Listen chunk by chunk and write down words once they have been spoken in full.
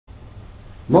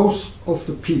Most of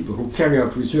the people who carry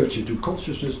out research into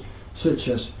consciousness, such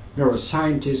as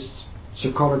neuroscientists,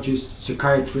 psychologists,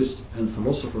 psychiatrists and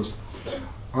philosophers,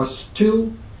 are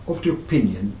still of the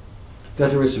opinion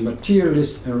that there is a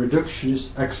materialist and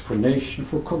reductionist explanation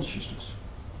for consciousness.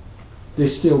 They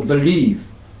still believe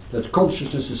that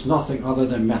consciousness is nothing other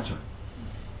than matter,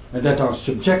 and that our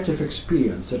subjective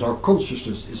experience, that our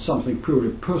consciousness is something purely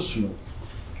personal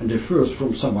and differs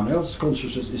from someone else's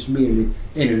consciousness, is merely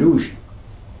an illusion.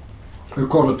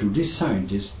 According to this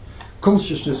scientist,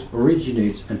 consciousness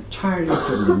originates entirely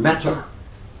from the matter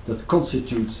that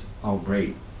constitutes our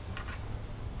brain.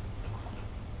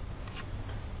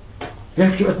 We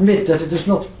have to admit that it is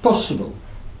not possible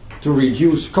to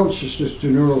reduce consciousness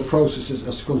to neural processes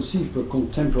as conceived by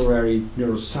contemporary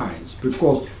neuroscience,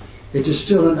 because it is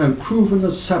still an unproven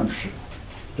assumption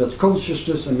that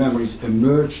consciousness and memories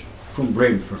emerge from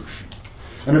brain function.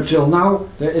 And until now,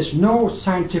 there is no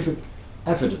scientific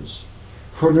evidence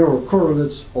for neural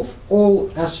correlates of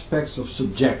all aspects of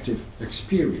subjective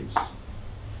experience.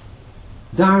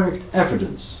 Direct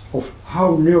evidence of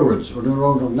how neurons or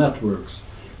neuronal networks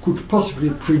could possibly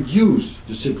produce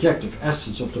the subjective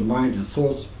essence of the mind and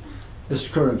thoughts is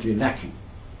currently lacking.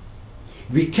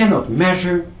 We cannot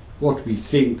measure what we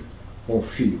think or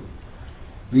feel.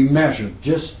 We measure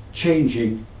just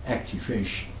changing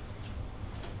activation.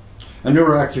 And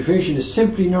neuroactivation is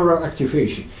simply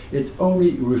neuroactivation. It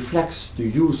only reflects the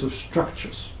use of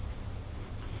structures.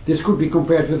 This could be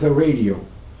compared with a radio.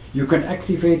 You can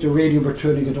activate the radio by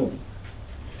turning it on.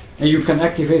 And you can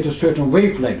activate a certain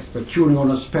wavelength by tuning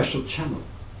on a special channel.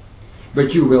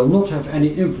 But you will not have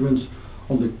any influence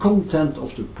on the content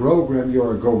of the program you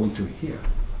are going to hear.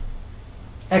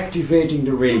 Activating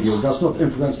the radio does not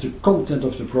influence the content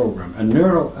of the program, and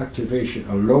neural activation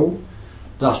alone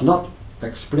does not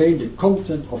explain the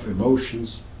content of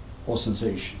emotions or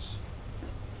sensations.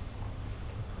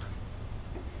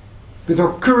 With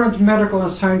our current medical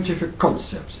and scientific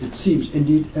concepts, it seems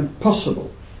indeed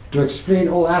impossible to explain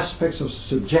all aspects of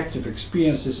subjective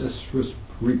experiences as was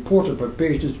reported by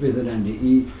patients with an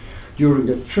NDE during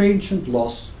the transient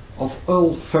loss of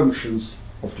all functions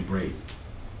of the brain.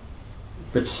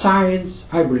 But science,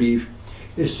 I believe,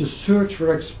 is to search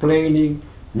for explaining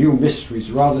new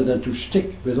mysteries rather than to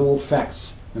stick with old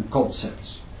facts and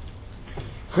concepts.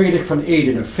 Frederik van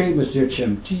Eeden, a famous Dutch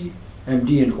MD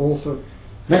and author,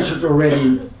 mentioned already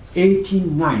in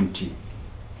 1890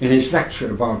 in his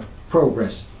lecture about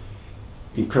progress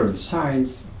in current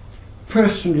science,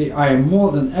 "Personally, I am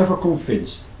more than ever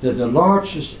convinced that the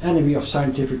largest enemy of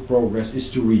scientific progress is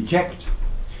to reject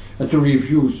and to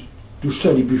refuse to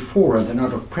study beforehand and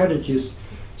out of prejudice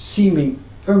seeming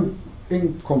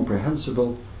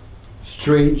incomprehensible,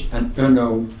 strange and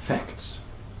unknown facts."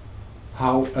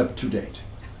 How up to date.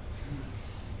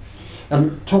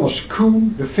 And Thomas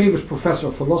Kuhn, the famous professor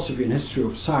of philosophy and history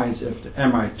of science at the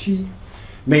MIT,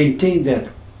 maintained that,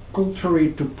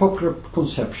 contrary to popular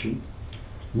conception,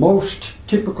 most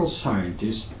typical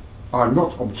scientists are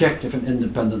not objective and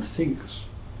independent thinkers.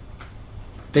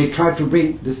 They try to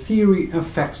bring the theory and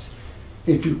facts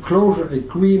into closer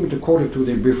agreement according to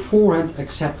the beforehand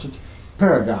accepted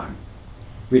paradigm,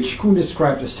 which Kuhn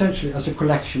described essentially as a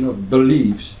collection of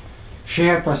beliefs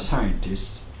shared by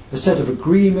scientists, a set of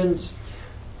agreements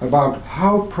about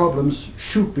how problems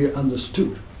should be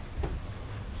understood.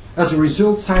 As a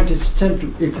result, scientists tend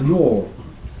to ignore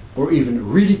or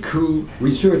even ridicule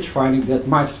research findings that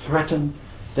might threaten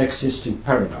the existing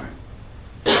paradigm.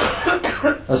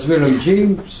 As William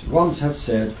James once had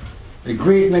said, a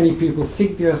great many people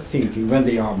think they are thinking when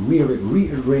they are merely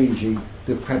rearranging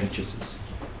the prejudices.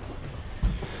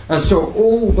 And so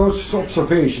all those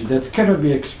observations that cannot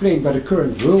be explained by the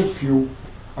current worldview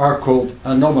are called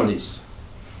anomalies,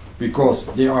 because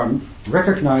they are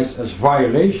recognized as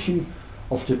violation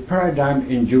of the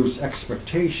paradigm-induced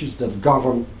expectations that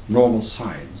govern normal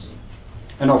science.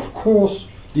 And of course,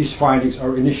 these findings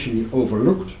are initially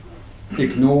overlooked,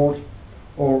 ignored,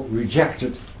 or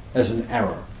rejected as an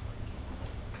error.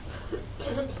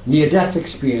 Near-death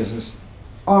experiences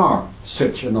are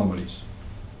such anomalies,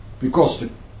 because the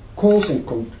cause and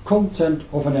content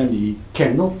of an NDE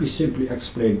cannot be simply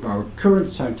explained by our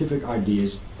current scientific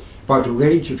ideas about the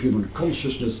range of human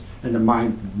consciousness and the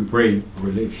mind-brain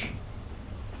relation.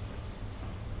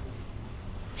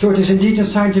 So it is indeed a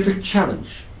scientific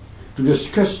challenge to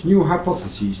discuss new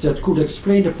hypotheses that could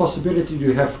explain the possibility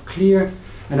to have clear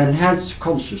and enhanced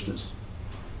consciousness,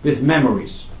 with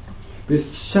memories,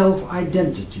 with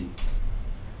self-identity,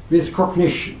 with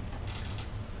cognition,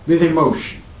 with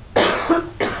emotion,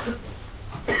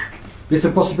 with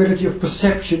the possibility of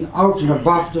perception out and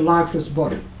above the lifeless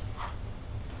body.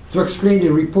 to explain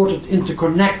the reported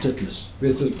interconnectedness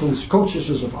with the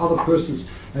consciousness of other persons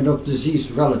and of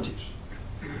deceased relatives,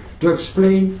 to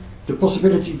explain the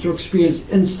possibility to experience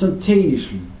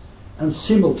instantaneously and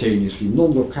simultaneously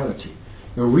non-locality,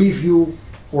 a review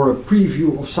or a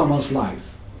preview of someone's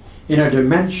life, in a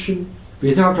dimension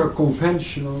without our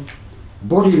conventional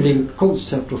body-linked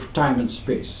concept of time and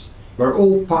space, where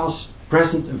all past,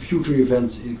 present and future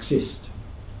events exist,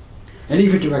 and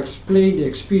even to explain the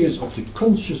experience of the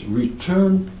conscious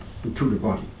return into the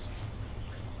body.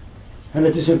 And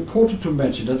it is important to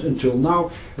mention that until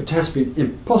now it has been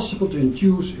impossible to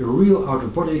induce a real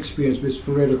out-of-body experience with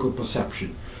veridical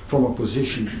perception from a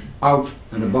position out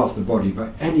and above the body by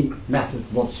any method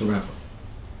whatsoever,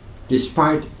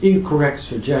 despite incorrect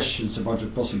suggestions about the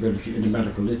possibility in the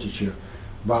medical literature,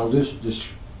 while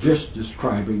just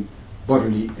describing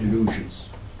bodily illusions.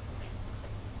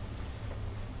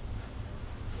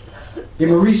 In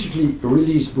my recently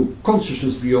released book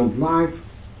Consciousness Beyond Life,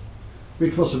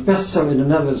 which was a bestseller in the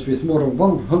Netherlands with more than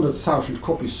 100,000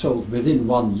 copies sold within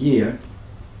 1 year,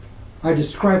 I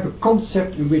describe a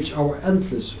concept in which our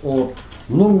endless or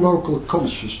non-local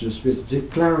consciousness with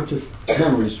declarative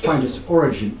memories find its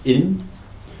origin in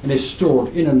and is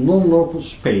stored in a non-local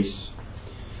space,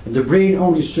 and the brain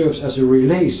only serves as a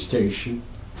relay station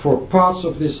for parts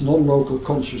of this non-local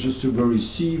consciousness to be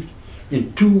received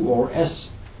into or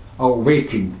as our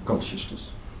waking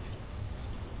consciousness.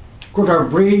 Could our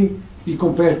brain be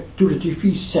compared to the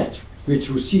TV set, which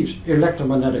receives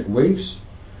electromagnetic waves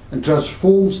and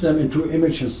transforms them into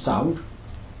image and sound?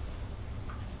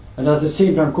 And at the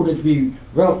same time, could it be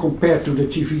well compared to the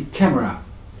TV camera,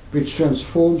 which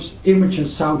transforms image and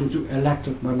sound into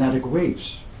electromagnetic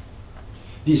waves?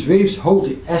 These waves hold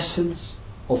the essence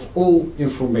of all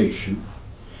information,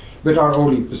 but are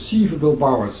only perceivable by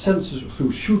our senses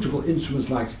through suitable instruments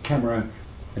like camera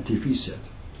and TV set.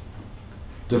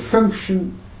 The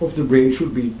function of the brain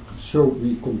should be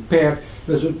compared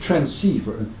with a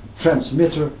transceiver, a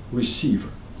transmitter-receiver,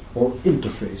 or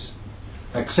interface,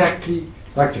 exactly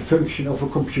like the function of a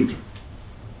computer.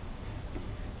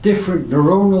 Different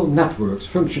neuronal networks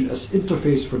function as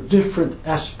interface for different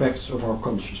aspects of our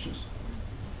consciousness.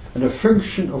 And the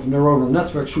function of neuronal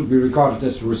networks should be regarded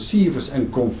as receivers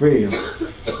and conveyors,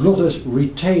 not as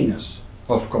retainers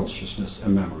of consciousness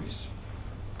and memories.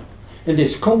 In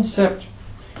this concept,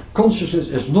 consciousness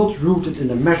is not rooted in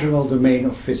the measurable domain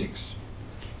of physics,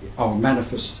 our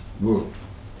manifest world.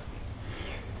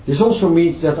 This also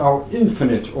means that our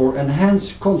infinite or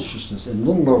enhanced consciousness in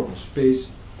non-local space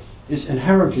is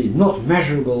inherently not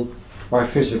measurable by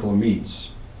physical means.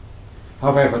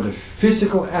 However, the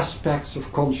physical aspects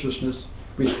of consciousness,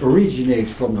 which originate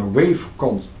from the wave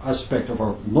aspect of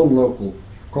our non-local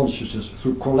consciousness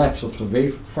through collapse of the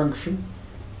wave function,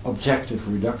 objective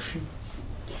reduction,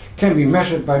 can be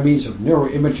measured by means of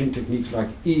neuroimaging techniques like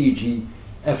EEG,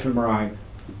 fMRI,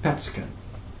 PET scan.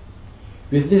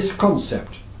 With this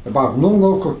concept about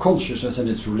non-local consciousness and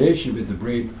its relation with the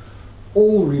brain,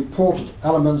 all reported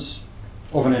elements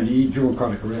of an NDE during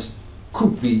cardiac arrest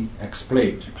could be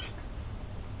explained.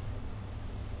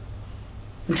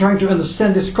 In trying to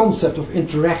understand this concept of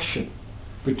interaction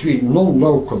between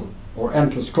non-local or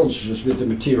endless consciousness with the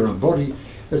material body,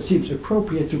 it seems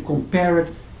appropriate to compare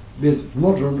it with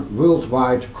modern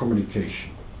worldwide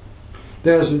communication.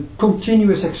 There is a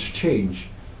continuous exchange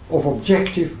of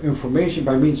objective information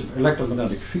by means of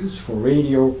electromagnetic fields for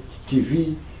radio,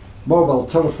 TV, mobile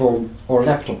telephone or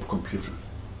laptop computer.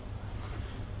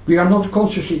 We are not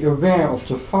consciously aware of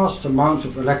the vast amounts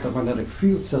of electromagnetic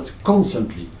fields that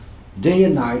constantly, day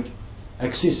and night,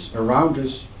 exist around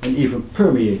us and even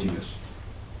permeating us.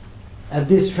 At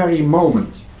this very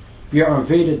moment, we are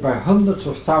invaded by hundreds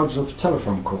of thousands of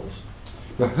telephone calls,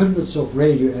 by hundreds of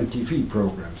radio and TV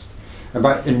programs, and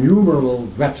by innumerable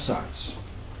websites.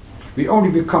 We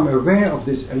only become aware of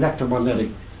these electromagnetic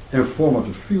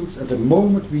informative fields at the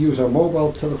moment we use our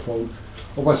mobile telephone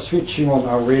or by switching on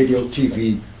our radio,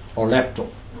 TV or laptop.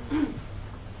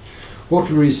 What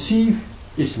we receive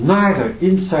is neither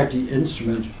inside the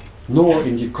instrument nor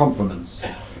in the components,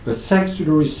 but thanks to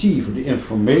the receiver, the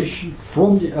information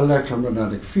from the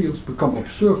electromagnetic fields become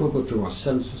observable to our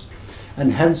senses,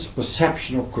 and hence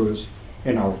perception occurs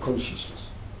in our consciousness.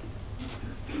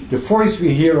 The voice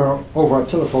we hear over our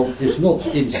telephone is not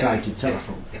inside the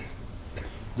telephone.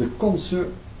 The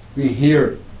concert we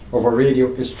hear over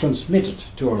radio is transmitted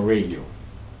to our radio.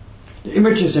 The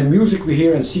images and music we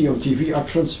hear and see on TV are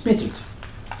transmitted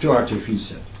to our TV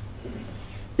set.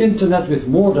 Internet with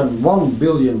more than 1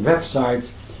 billion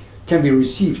websites can be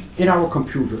received in our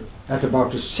computer at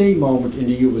about the same moment in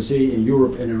the USA, in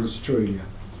Europe and in Australia.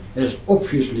 It is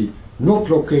obviously not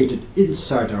located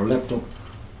inside our laptop,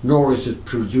 nor is it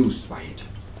produced by it.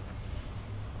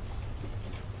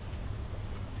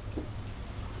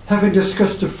 Having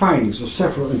discussed the findings of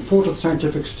several important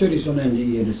scientific studies on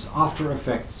NDE and its after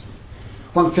effects,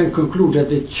 one can conclude that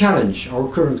they challenge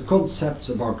our current concepts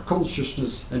about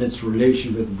consciousness and its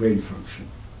relation with brain function.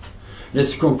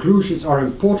 Its conclusions are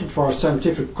important for our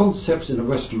scientific concepts in the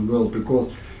Western world because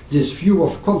this view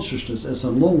of consciousness as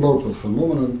a non-local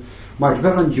phenomenon might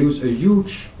well induce a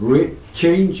huge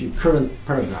change in current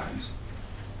paradigms.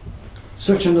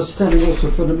 Such understanding also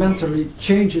fundamentally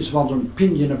changes one's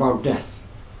opinion about death,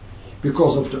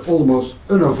 because of the almost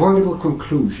unavoidable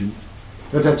conclusion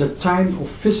that at the time of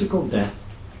physical death,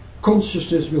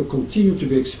 consciousness will continue to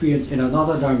be experienced in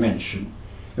another dimension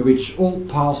in which all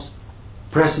past,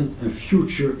 present and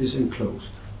future is enclosed.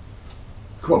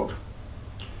 Quote,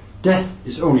 "Death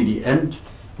is only the end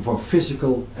of our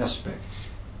physical aspects.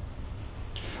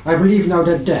 I believe now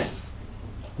that death,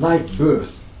 like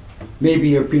birth, may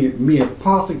be a mere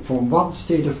passing from one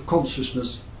state of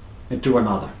consciousness into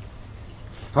another.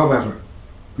 However,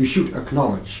 we should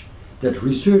acknowledge that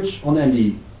research on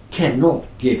NDE cannot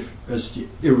give us the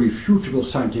irrefutable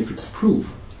scientific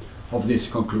proof of this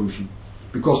conclusion,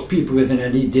 because people with an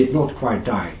NDE did not quite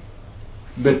die,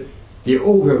 but they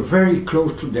all were very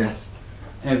close to death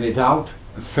and without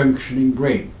a functioning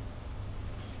brain.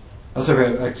 As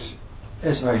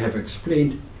I have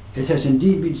explained, it has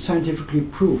indeed been scientifically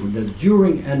proven that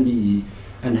during NDE,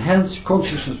 enhanced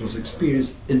consciousness was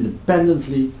experienced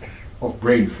independently of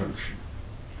brain function."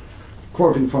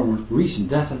 Quoting from a recent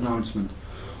death announcement,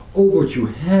 "All what you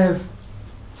have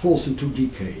falls into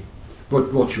decay,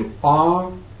 but what you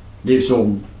are lives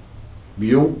on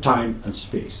beyond time and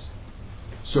space."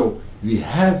 So we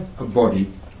have a body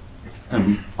and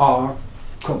we are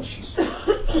conscious.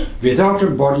 Without a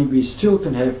body we still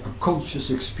can have a conscious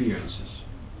experiences.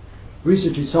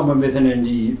 Recently someone with an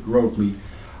NDE wrote me,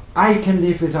 "I can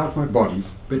live without my body,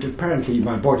 but apparently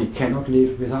my body cannot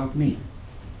live without me."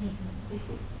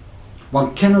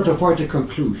 One cannot avoid the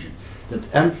conclusion that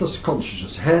endless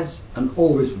consciousness has and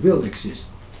always will exist,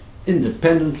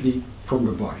 independently from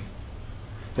the body.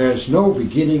 There is no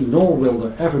beginning, nor will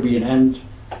there ever be an end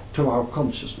to our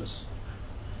consciousness.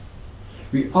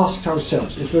 We asked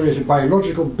ourselves if there is a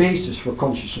biological basis for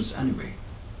consciousness anyway.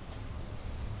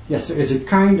 Yes, there is a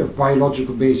kind of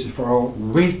biological basis for our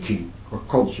waking or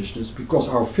consciousness because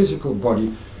our physical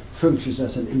body functions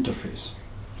as an interface.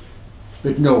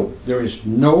 But no, there is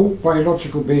no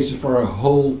biological basis for a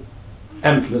whole,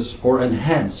 endless or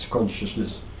enhanced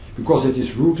consciousness because it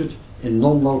is rooted in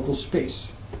non-local space.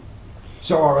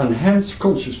 So our enhanced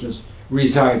consciousness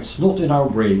resides not in our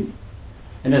brain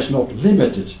and is not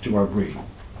limited to our brain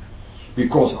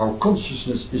because our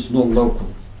consciousness is non-local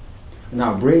and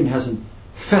our brain has a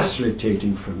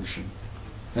facilitating function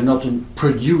and not a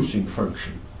producing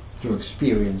function to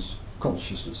experience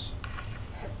consciousness.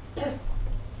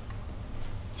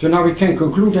 So now we can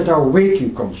conclude that our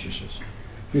waking consciousness,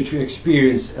 which we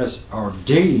experience as our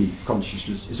daily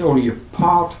consciousness, is only a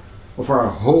part of our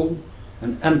whole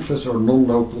and endless or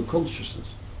non-local consciousness.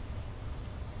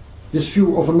 This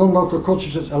view of a non-local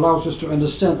consciousness allows us to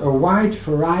understand a wide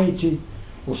variety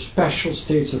of special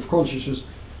states of consciousness,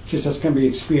 just as can be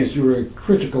experienced during a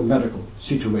critical medical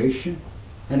situation,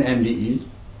 an NDE,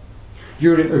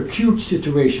 during an acute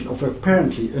situation of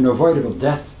apparently unavoidable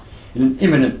death in an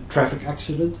imminent traffic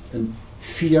accident and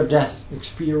fear-death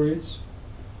experience,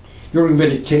 during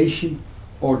meditation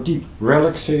or deep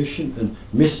relaxation and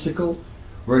mystical,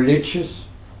 religious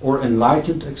or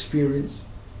enlightened experience,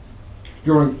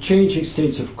 during changing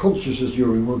states of consciousness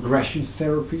during regression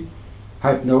therapy,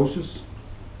 hypnosis,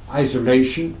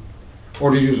 isolation,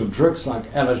 or the use of drugs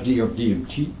like LSD or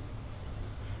DMT,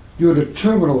 during the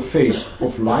terminal phase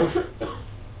of life,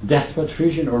 deathbed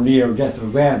vision or near-death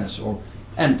awareness or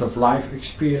end-of-life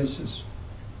experiences,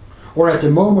 or at the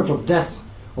moment of death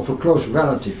of a close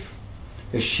relative,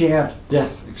 a shared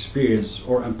death experience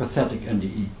or empathetic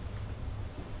NDE.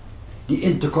 The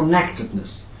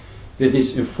interconnectedness with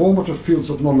these informative fields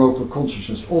of non-local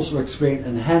consciousness also explain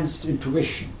enhanced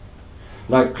intuition,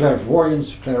 like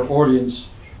clairvoyance, clairaudience,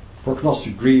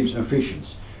 prognostic dreams and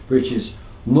visions, which is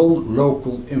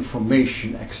non-local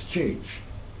information exchange.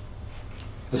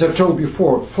 As I told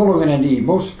before, following an NDE,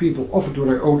 most people, often to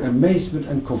their own amazement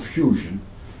and confusion,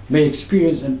 may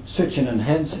experience such an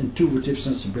enhanced intuitive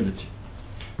sensibility,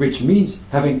 which means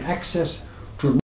having access